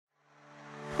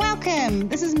Welcome.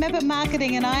 This is Map It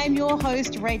Marketing and I am your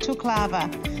host, Rachel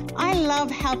Klaver. I love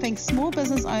helping small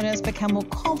business owners become more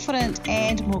confident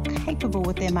and more capable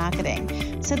with their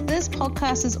marketing. So this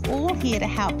podcast is all here to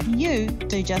help you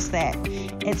do just that.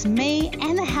 It's me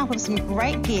and the help of some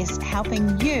great guests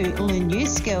helping you learn new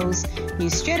skills, new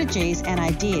strategies and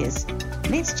ideas.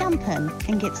 Let's jump in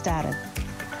and get started.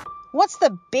 What's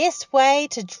the best way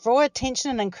to draw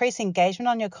attention and increase engagement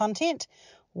on your content?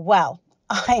 Well,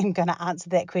 I am going to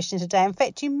answer that question today. In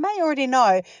fact, you may already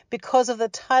know because of the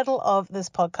title of this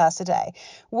podcast today.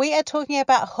 We are talking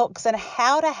about hooks and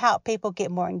how to help people get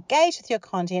more engaged with your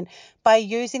content by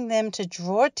using them to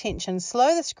draw attention,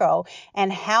 slow the scroll,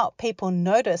 and help people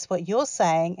notice what you're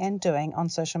saying and doing on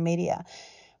social media.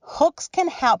 Hooks can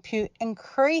help you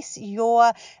increase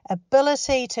your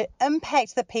ability to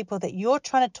impact the people that you're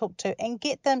trying to talk to and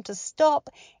get them to stop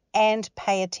and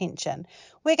pay attention.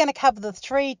 We're going to cover the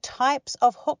 3 types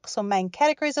of hooks or main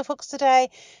categories of hooks today,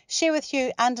 share with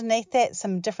you underneath that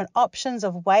some different options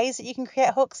of ways that you can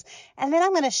create hooks, and then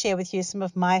I'm going to share with you some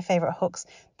of my favorite hooks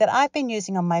that I've been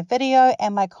using on my video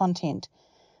and my content.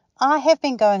 I have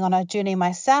been going on a journey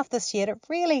myself this year to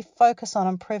really focus on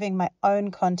improving my own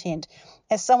content.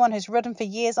 As someone who's written for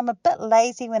years, I'm a bit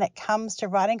lazy when it comes to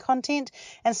writing content,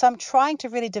 and so I'm trying to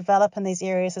really develop in these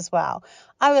areas as well.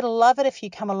 I would love it if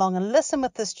you come along and listen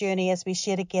with this journey as we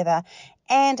share together.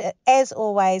 And as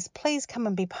always, please come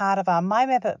and be part of our My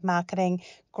Map It Marketing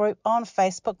group on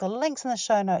Facebook. The link's in the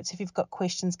show notes if you've got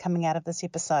questions coming out of this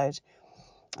episode.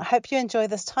 I hope you enjoy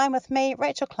this time with me,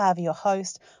 Rachel Klaver, your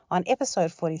host, on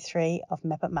episode 43 of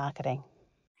Map It Marketing.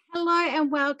 Hello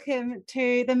and welcome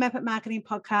to the Map It Marketing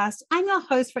podcast. I'm your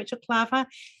host, Rachel Klaver,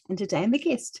 and today I'm the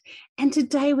guest. And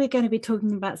today we're going to be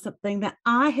talking about something that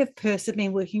I have personally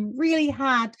been working really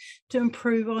hard to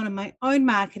improve on in my own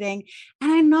marketing.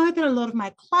 And I know that a lot of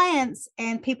my clients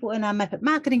and people in our Map It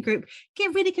Marketing group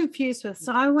get really confused with.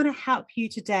 So I want to help you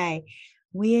today.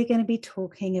 We're going to be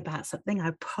talking about something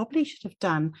I probably should have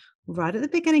done right at the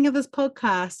beginning of this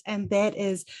podcast, and that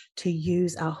is to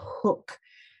use a hook.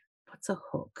 What's a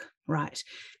hook? Right.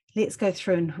 Let's go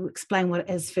through and explain what it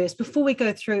is first before we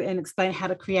go through and explain how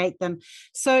to create them.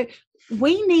 So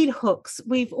we need hooks.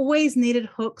 We've always needed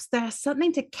hooks. They're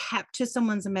something to capture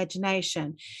someone's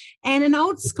imagination. And in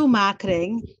old school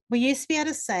marketing, we used to be able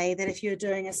to say that if you're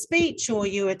doing a speech or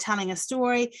you were telling a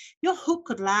story, your hook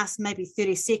could last maybe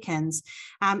 30 seconds.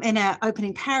 In an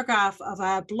opening paragraph of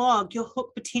a blog, your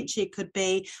hook potentially could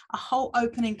be a whole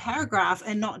opening paragraph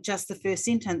and not just the first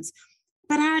sentence.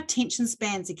 But our attention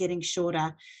spans are getting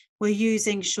shorter. We're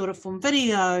using shorter form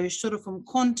video, shorter form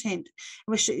content.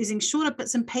 We're using shorter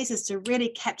bits and pieces to really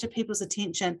capture people's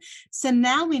attention. So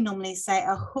now we normally say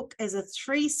a hook is a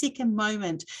 3-second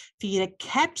moment for you to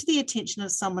capture the attention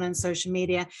of someone in social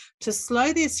media, to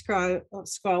slow their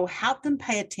scroll, help them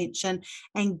pay attention,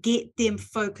 and get them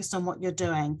focused on what you're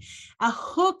doing. A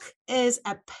hook is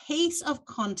a piece of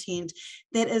content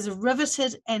that is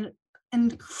riveted and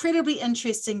incredibly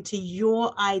interesting to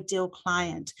your ideal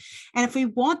client. And if we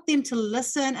want them to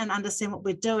listen and understand what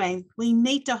we're doing, we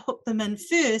need to hook them in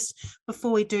first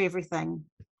before we do everything.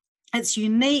 It's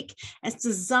unique, it's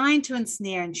designed to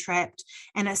ensnare and trap,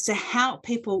 and it's to help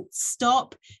people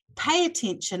stop, pay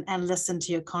attention, and listen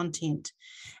to your content.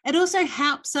 It also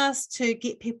helps us to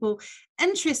get people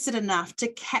interested enough to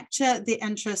capture their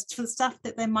interest for the stuff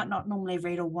that they might not normally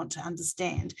read or want to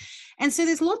understand. And so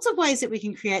there's lots of ways that we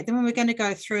can create them, and we're going to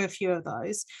go through a few of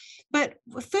those. But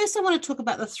first, I want to talk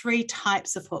about the 3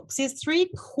 types of hooks. There's 3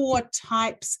 core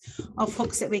types of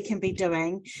hooks that we can be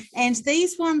doing. And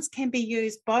these ones can be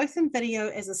used both in video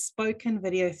as a spoken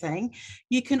video thing.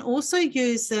 You can also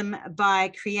use them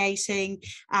by creating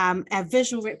a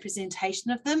visual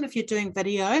representation of them. If you're doing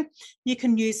video, you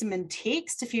can use them in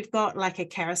text. If you've got like a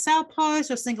carousel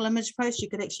post or a single image post, you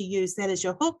could actually use that as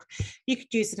your hook. You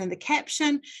could use it in the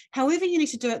caption. However you need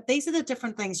to do it, these are the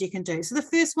different things you can do. So the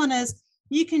first one is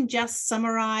you can just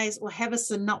summarize or have a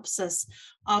synopsis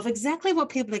of exactly what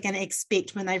people are going to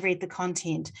expect when they read the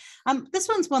content. This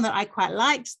one's one that I quite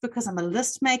liked because I'm a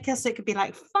list maker. So it could be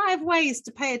like 5 ways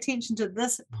to pay attention to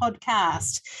this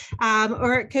podcast.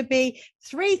 Or it could be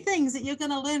 3 things that you're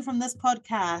going to learn from this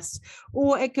podcast.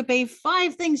 Or it could be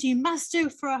 5 things you must do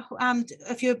for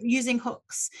if you're using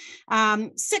hooks.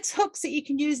 6 hooks that you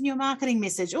can use in your marketing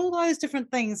message. All those different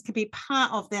things could be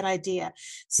part of that idea.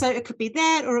 So it could be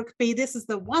that, or it could be this is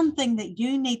the one thing that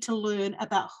you need to learn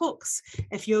about hooks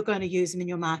if you're going to use them in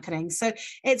your marketing. So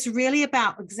it's really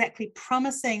about exactly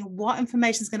promising what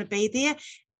information is going to be there.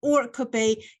 Or it could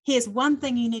be, here's one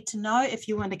thing you need to know if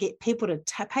you want to get people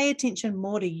to pay attention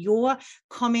more to your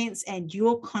comments and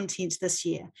your content this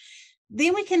year.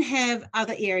 Then we can have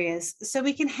other areas. So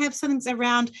we can have some things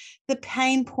around the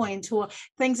pain point or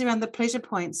things around the pleasure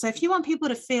point. So if you want people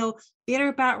to feel better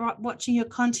about watching your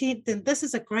content, then this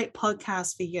is a great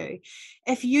podcast for you.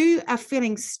 If you are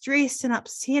feeling stressed and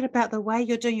upset about the way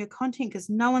you're doing your content because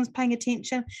no one's paying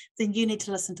attention, then you need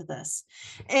to listen to this.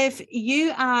 If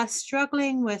you are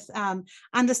struggling with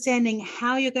understanding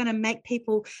how you're going to make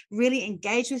people really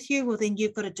engage with you, well, then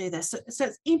you've got to do this. So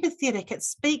it's empathetic. It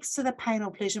speaks to the pain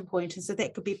or pleasure point. And so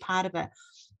that could be part of it.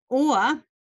 Or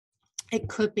it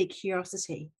could be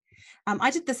curiosity.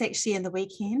 I did this actually in the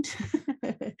weekend.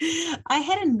 I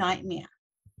had a nightmare.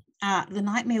 The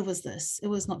nightmare was this. It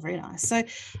was not very nice. So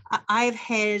I've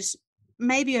had,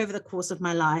 maybe over the course of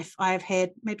my life, I've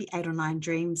had maybe 8 or 9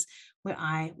 dreams where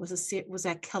I was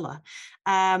a killer.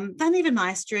 They're never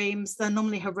nice dreams. They're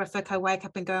normally horrific. I wake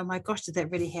up and go, oh my gosh, did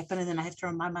that really happen? And then I have to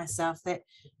remind myself that,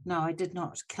 no, I did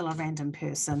not kill a random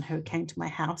person who came to my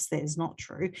house. That is not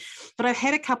true. But I've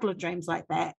had a couple of dreams like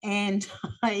that. And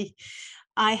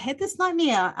I had this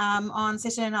nightmare on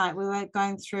Saturday night. We were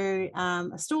going through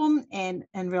a storm and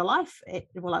in real life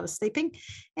while I was sleeping.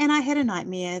 And I had a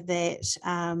nightmare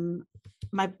that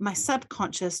my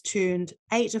subconscious turned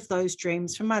 8 of those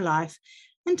dreams from my life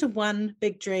into one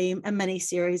big dream, a mini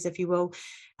series, if you will.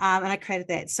 And I created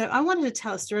that. So I wanted to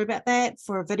tell a story about that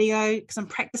for a video because I'm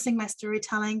practicing my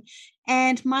storytelling.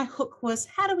 And my hook was,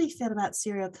 how do we feel about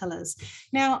serial killers?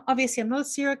 Now, obviously, I'm not a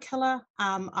serial killer.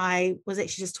 I was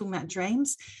actually just talking about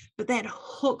dreams, but that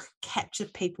hook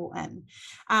captured people in.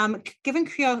 Giving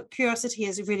curiosity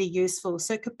is really useful.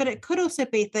 But it could also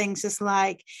be things just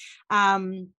like,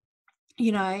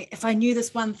 if I knew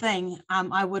this one thing,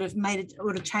 I would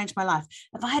have changed my life.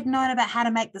 If I had known about how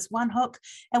to make this one hook,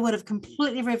 it would have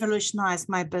completely revolutionized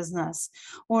my business.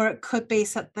 Or it could be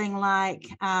something like,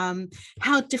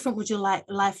 how different would your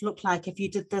life look like if you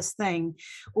did this thing?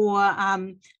 Or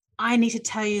I need to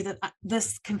tell you that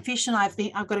this confession I've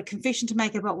got a confession to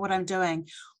make about what I'm doing.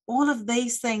 All of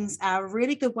these things are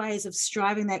really good ways of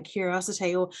striving that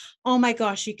curiosity. Or, oh my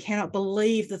gosh, you cannot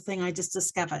believe the thing I just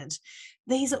discovered.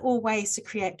 These are all ways to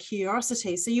create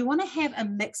curiosity. So you want to have a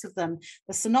mix of them.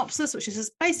 The synopsis, which is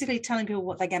just basically telling people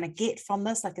what they're going to get from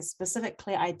this, like a specific,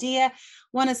 clear idea.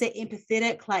 One is that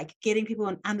empathetic, like getting people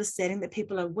and understanding that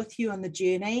people are with you on the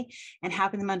journey and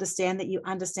helping them understand that you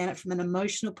understand it from an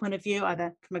emotional point of view,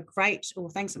 either from a great or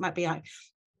things that might be like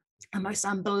a most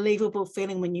unbelievable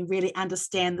feeling when you really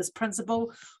understand this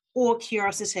principle, or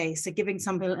curiosity, so giving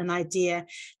somebody an idea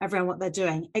around what they're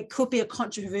doing. It could be a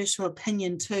controversial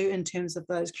opinion too in terms of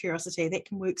those curiosity. That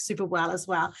can work super well as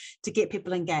well to get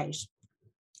people engaged.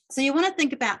 So you want to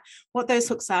think about what those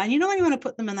hooks are, and you want to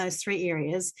put them in those 3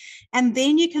 areas, and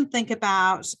then you can think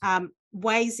about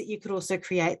ways that you could also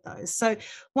create those. So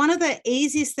one of the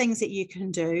easiest things that you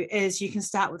can do is you can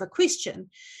start with a question.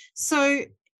 So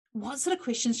what sort of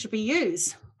questions should we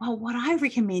use? Well, what I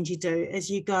recommend you do is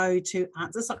you go to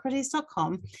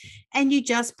answersocrates.com and you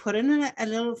just put in a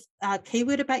little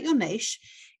keyword about your niche,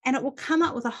 and it will come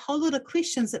up with a whole lot of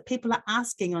questions that people are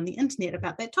asking on the internet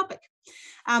about that topic.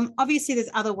 Obviously, there's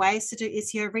other ways to do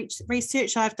SEO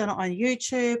research. I've done it on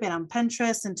YouTube and on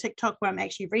Pinterest and TikTok, where I'm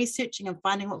actually researching and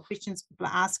finding what questions people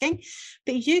are asking.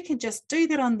 But you can just do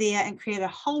that on there and create a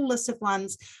whole list of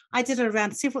ones. I did it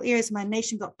around several areas of my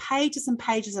niche and got pages and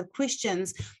pages of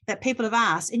questions that people have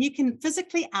asked. And you can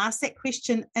physically ask that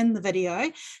question in the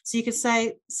video. So you could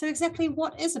say, so exactly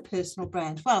what is a personal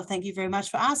brand? Well, thank you very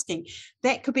much for asking.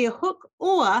 That could be a hook,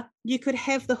 or you could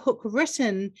have the hook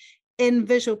written in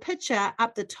visual picture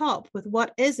up the top with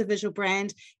what is a visual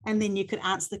brand, and then you could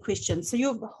answer the question. So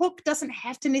your hook doesn't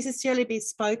have to necessarily be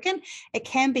spoken. It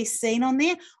can be seen on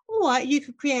there, or you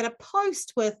could create a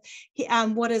post with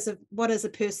what is a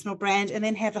personal brand, and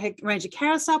then have a range of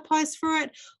carousel posts for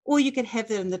it, or you could have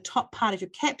it in the top part of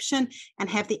your caption and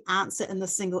have the answer in the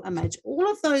single image. All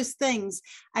of those things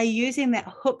are using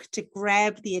that hook to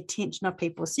grab the attention of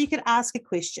people. So you could ask a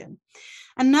question.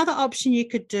 Another option you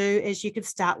could do is you could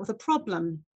start with a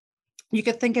problem. You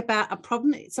could think about a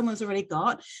problem that someone's already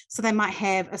got. So they might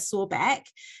have a sore back,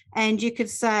 and you could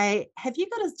say, do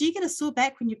you get a sore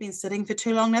back when you've been sitting for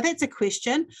too long? Now that's a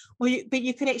question, but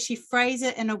you could actually phrase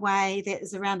it in a way that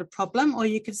is around a problem, or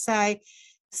you could say,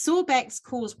 sore backs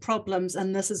cause problems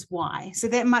and this is why. So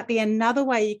that might be another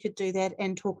way you could do that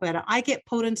and talk about it. I get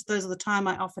pulled into those all the time.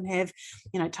 I often have,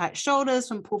 tight shoulders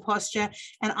from poor posture,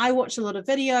 and I watch a lot of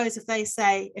videos. If they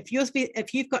say,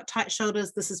 if you've got tight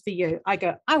shoulders, this is for you, I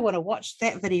go, I want to watch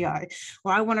that video,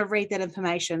 or I want to read that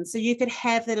information. So you could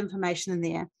have that information in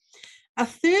there. A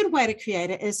third way to create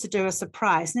it is to do a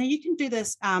surprise. Now, you can do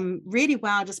this really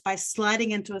well just by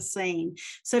sliding into a scene.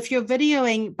 So if you're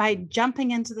videoing by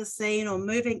jumping into the scene or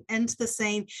moving into the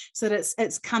scene so that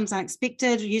it comes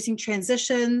unexpected, using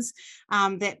transitions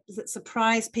that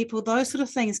surprise people, those sort of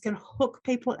things can hook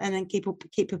people in and keep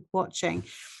people watching.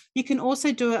 You can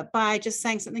also do it by just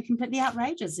saying something completely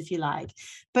outrageous, if you like.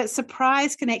 But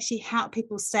surprise can actually help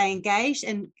people stay engaged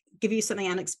and give you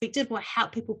something unexpected or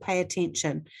help people pay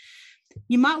attention.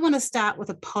 You might want to start with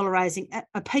a polarizing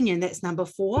opinion. That's number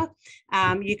 4.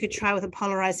 You could try with a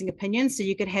polarizing opinion. So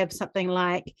you could have something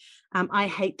like, I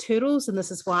hate turtles, and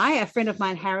this is why. A friend of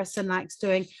mine, Harrison, likes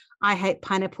doing, I hate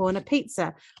pineapple on a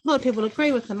pizza. A lot of people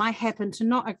agree with him. I happen to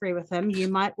not agree with him. You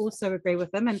might also agree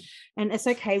with him, and it's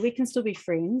okay. We can still be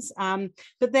friends.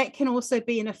 But that can also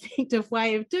be an effective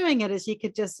way of doing it, is you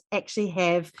could just actually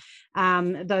have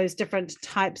those different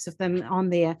types of them on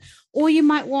there. Or you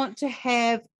might want to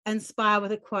have inspire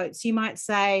with a quote. So you might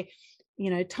say,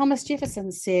 Thomas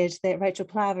Jefferson said that Rachel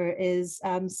Klaver is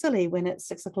silly when it's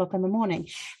 6 o'clock in the morning.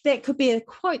 That could be a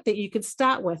quote that you could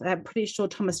start with. I'm pretty sure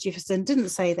Thomas Jefferson didn't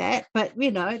say that, but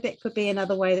that could be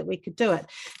another way that we could do it.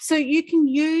 So you can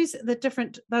use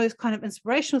those kind of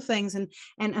inspirational things and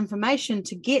information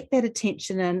to get that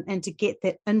attention in and to get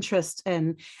that interest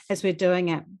in as we're doing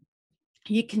it.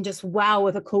 You can just wow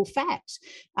with a cool fact.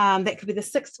 That could be the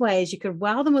 6th way, is you could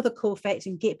wow them with a cool fact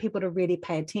and get people to really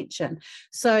pay attention.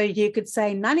 So you could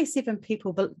say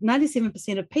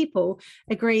 97% of people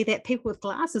agree that people with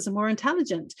glasses are more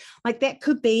intelligent. Like, that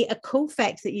could be a cool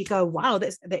fact that you go, wow,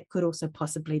 that could also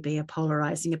possibly be a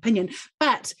polarizing opinion,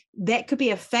 but that could be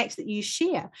a fact that you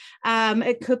share.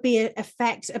 It could be a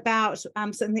fact about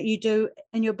something that you do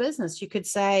in your business. You could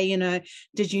say,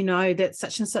 did you know that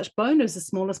such and such bone is the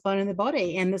smallest bone in the body?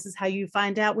 And this is how you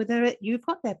find out whether you've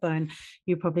got that bone.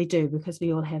 You probably do, because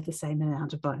we all have the same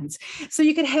amount of bones. So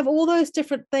you could have all those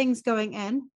different things going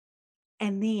in.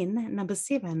 And then number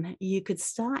 7, you could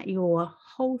start your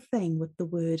whole thing with the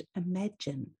word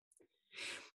imagine.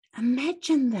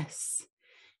 Imagine this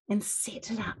and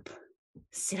set it up.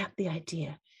 Set up the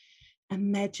idea.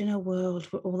 Imagine a world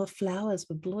where all the flowers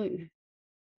were blue.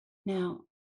 Now,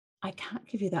 I can't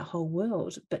give you that whole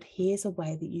world, but here's a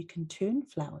way that you can turn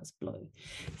flowers blue.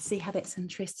 See how that's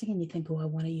interesting? And you think, I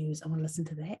want to listen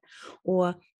to that.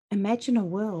 Or imagine a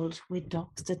world where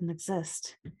dogs didn't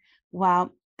exist.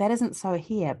 Well, that isn't so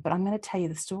here, but I'm going to tell you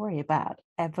the story about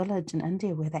a village in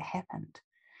India where that happened.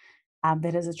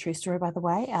 That is a true story, by the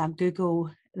way. Google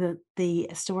the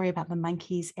story about the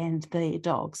monkeys and the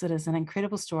dogs. It is an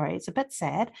incredible story. It's a bit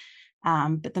sad.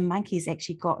 But the monkeys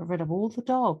actually got rid of all the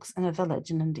dogs in a village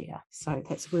in India. So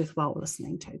that's worthwhile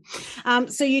listening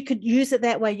to. So you could use it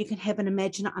that way. You can have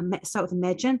start with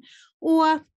imagine,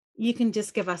 or you can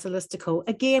just give us a listicle.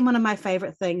 Again, one of my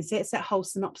favorite things, that's that whole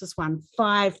synopsis one.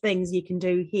 5 things you can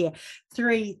do here,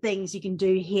 3 things you can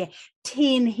do here,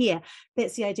 10 here.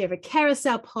 That's the idea of a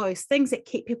carousel post, things that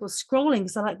keep people scrolling.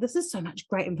 So this is so much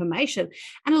great information.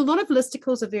 And a lot of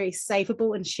listicles are very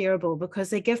savable and shareable because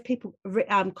they give people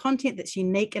content that's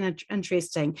unique and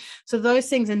interesting. So those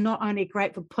things are not only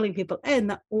great for pulling people in,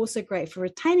 they're also great for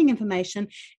retaining information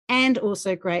and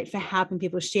also great for helping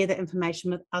people share that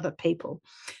information with other people.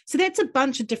 So that's a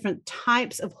bunch of different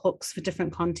types of hooks for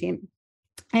different content.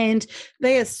 And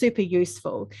they are super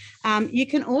useful. You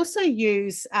can also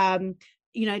use,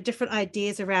 different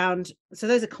ideas around, so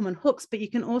those are common hooks, but you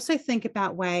can also think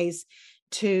about ways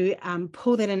to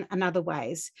pull that in other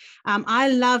ways. I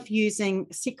love using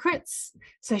secrets.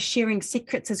 So sharing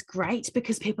secrets is great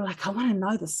because people are like, I want to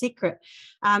know the secret.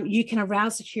 You can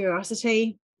arouse the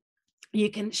curiosity. You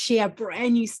can share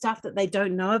brand new stuff that they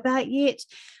don't know about yet.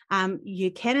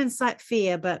 You can incite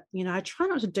fear, but, I try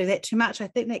not to do that too much. I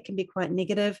think that can be quite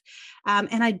negative.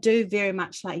 And I do very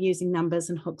much like using numbers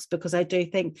and hooks because I do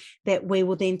think that we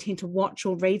will then tend to watch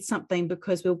or read something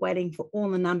because we're waiting for all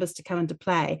the numbers to come into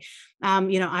play.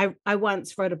 I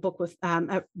once wrote a blog with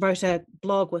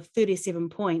 37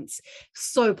 points,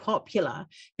 so popular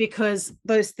because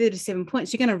those 37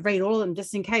 points, you're going to read all of them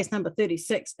just in case number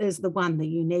 36 is the one that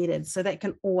you needed. So that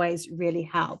can always really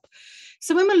help.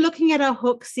 So when we're looking at our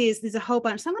hooks, there's a whole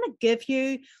bunch. So I'm going to give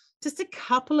you just a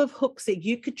couple of hooks that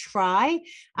you could try.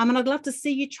 And I'd love to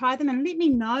see you try them and let me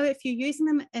know if you're using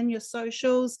them in your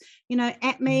socials,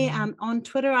 at me on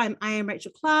Twitter. I am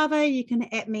Rachel Klaver. You can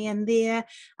at me in there.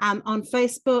 On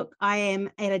Facebook, I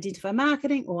am at Identify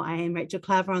Marketing, or I am Rachel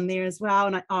Klaver on there as well,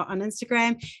 and on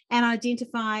Instagram. And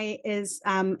Identify is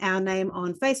our name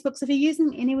on Facebook. So if you're using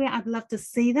them anywhere, I'd love to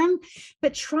see them.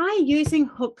 But try using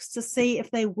hooks to see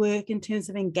if they work in terms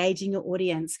of engaging your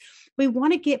audience. We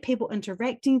want to get people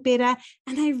interacting better. better,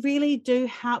 and they really do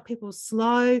help people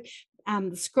slow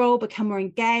scroll, become more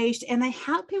engaged, and they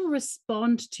help people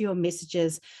respond to your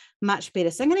messages much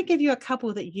better. So I'm going to give you a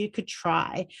couple that you could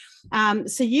try.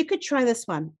 So you could try this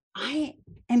one. I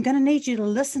am going to need you to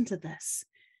listen to this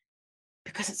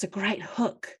because it's a great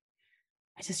hook.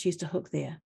 I just used a hook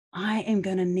there. I am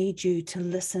going to need you to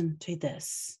listen to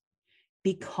this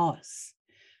because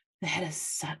that is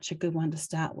such a good one to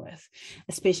start with,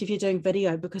 especially if you're doing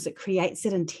video, because it creates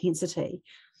that intensity.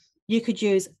 You could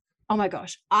use, oh my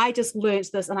gosh, I just learned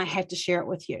this and I had to share it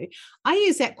with you. I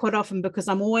use that quite often because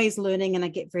I'm always learning and I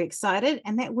get very excited,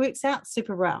 and that works out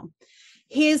super well.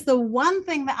 Here's the one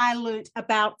thing that I learned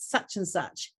about such and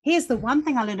such. Here's the one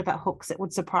thing I learned about hooks that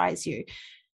would surprise you.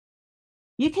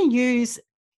 You can use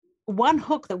one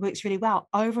hook that works really well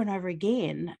over and over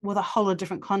again with a whole lot of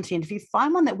different content. If you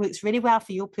find one that works really well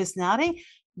for your personality,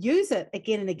 use it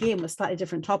again and again with slightly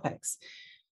different topics.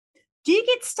 Do you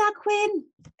get stuck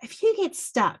if you get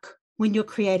stuck when you're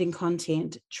creating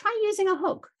content, try using a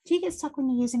hook. Do you get stuck when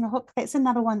you're using a hook? That's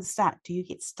another one to start. Do you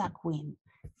get stuck when?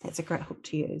 That's a great hook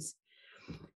to use.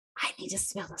 I need to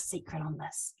spell the secret on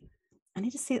this. I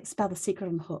need to spell the secret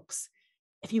on hooks.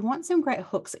 If you want some great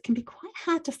hooks, it can be quite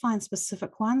hard to find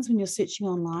specific ones when you're searching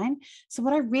online. So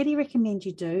what I really recommend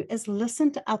you do is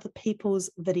listen to other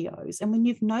people's videos. And when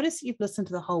you've noticed you've listened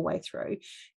to the whole way through,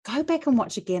 go back and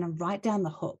watch again and write down the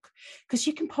hook, because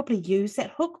you can probably use that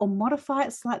hook or modify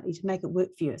it slightly to make it work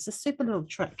for you. It's a super little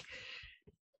trick.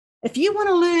 If you want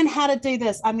to learn how to do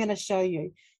this, I'm going to show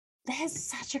you. That's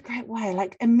such a great way.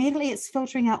 Like immediately it's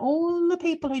filtering out all the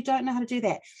people who don't know how to do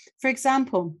that. For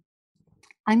example,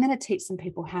 I'm going to teach some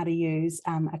people how to use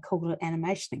a cool little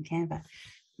animation in Canva.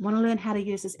 Want to learn how to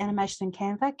use this animation in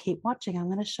Canva? Keep watching. I'm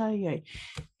going to show you.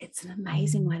 It's an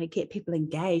amazing way to get people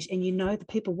engaged. And you know the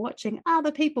people watching are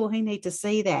the people who need to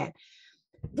see that.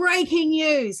 Breaking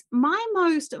news. My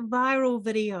most viral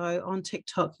video on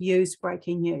TikTok used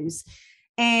breaking news.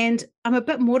 And I'm a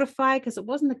bit mortified because it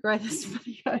wasn't the greatest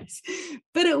videos,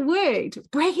 but it worked.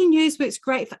 Breaking news works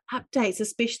great for updates,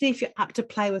 especially if you're up to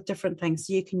play with different things.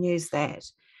 So you can use that.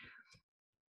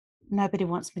 Nobody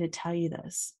wants me to tell you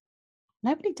this.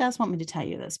 Nobody does want me to tell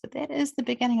you this, but that is the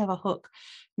beginning of a hook.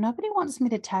 Nobody wants me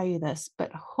to tell you this,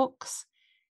 but hooks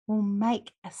will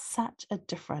make such a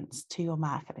difference to your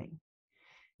marketing.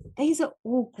 These are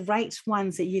all great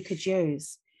ones that you could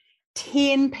use.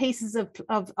 10 pieces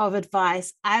of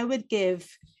advice I would give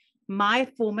my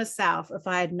former self if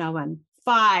I had known.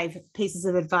 5 pieces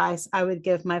of advice I would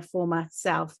give my former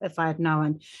self if I had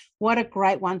known. What a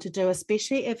great one to do,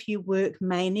 especially if you work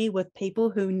mainly with people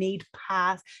who need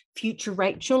past future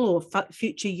Rachel or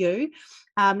future you.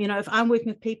 If I'm working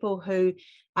with people who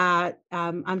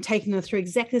I'm taking them through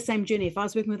exactly the same journey. If I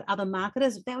was working with other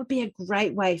marketers, that would be a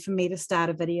great way for me to start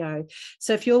a video.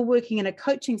 So if you're working in a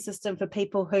coaching system for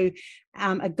people who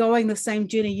are going the same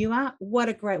journey you are, what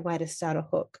a great way to start a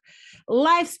hook.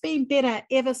 Life's been better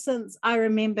ever since I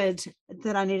remembered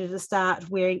that I needed to start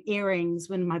wearing earrings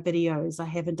in my videos. I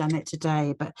haven't done that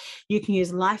today, but you can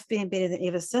use life being better than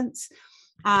ever since.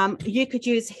 You could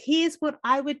use, here's what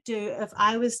I would do if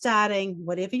I was starting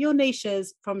whatever your niche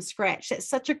is from scratch. That's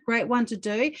such a great one to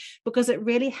do because it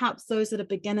really helps those that are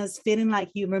beginners feeling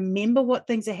like you remember what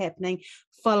things are happening,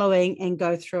 following and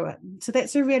go through it. So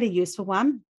that's a really useful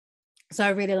one. So I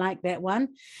really like that one.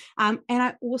 And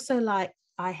I also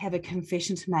I have a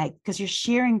confession to make because you're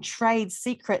sharing trade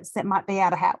secrets that might be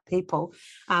able to help people.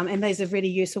 And these are really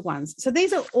useful ones. So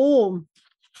these are all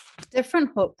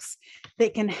different hooks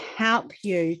that can help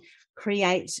you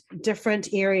create different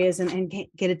areas and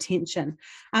get attention.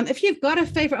 If you've got a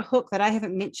favorite hook that I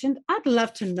haven't mentioned, I'd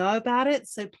love to know about it.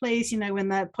 So please, when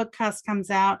the podcast comes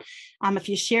out, if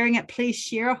you're sharing it, please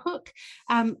share a hook.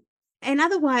 And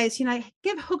otherwise,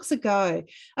 give hooks a go.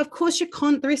 Of course, the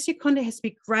rest of your content has to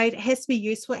be great. It has to be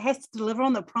useful. It has to deliver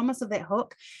on the promise of that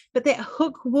hook. But that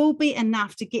hook will be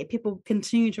enough to get people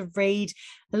continue to read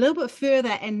a little bit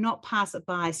further and not pass it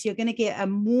by. So you're going to get a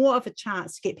more of a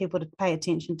chance to get people to pay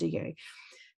attention to you.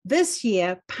 This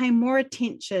year, pay more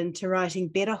attention to writing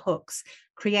better hooks,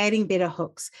 creating better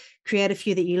hooks, create a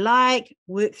few that you like,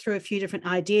 work through a few different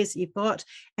ideas that you've got,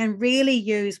 and really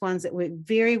use ones that work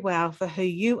very well for who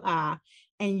you are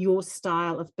and your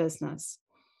style of business.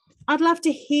 I'd love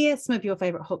to hear some of your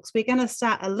favorite hooks. We're going to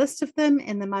start a list of them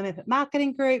in the My Map It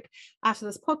Marketing group after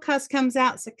this podcast comes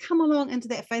out. So come along into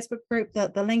that Facebook group.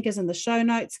 The link is in the show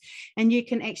notes, and you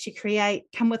can actually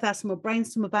come with us and we'll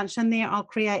brainstorm a bunch in there. I'll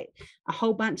create a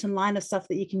whole bunch in line of stuff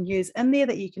that you can use in there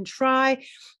that you can try.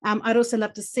 I'd also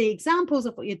love to see examples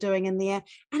of what you're doing in there.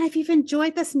 And if you've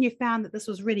enjoyed this and you found that this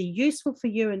was really useful for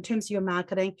you in terms of your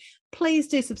marketing, please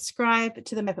do subscribe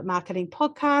to the Map It Marketing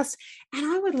podcast. And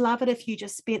I would love it if you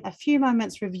just spent a few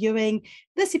moments reviewing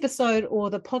this episode or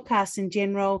the podcast in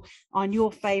general on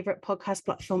your favorite podcast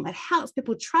platform. It helps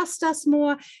people trust us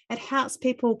more. It helps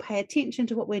people pay attention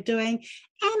to what we're doing.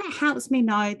 And it helps me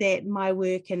know that my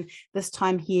work and this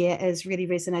time here is really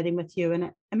resonating with you. And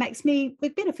it makes me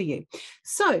work better for you.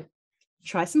 So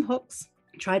try some hooks.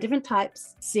 Try different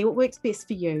types, see what works best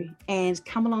for you, and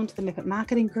come along to the Map It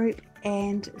Marketing group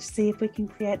and see if we can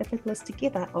create a big list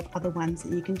together of other ones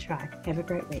that you can try. Have a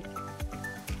great week.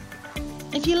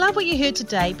 If you love what you heard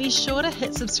today, be sure to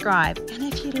hit subscribe.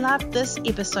 And if you loved this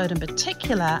episode in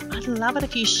particular, I'd love it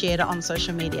if you shared it on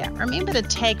social media. Remember to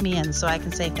tag me in so I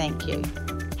can say thank you.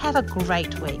 Have a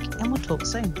great week, and we'll talk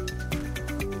soon.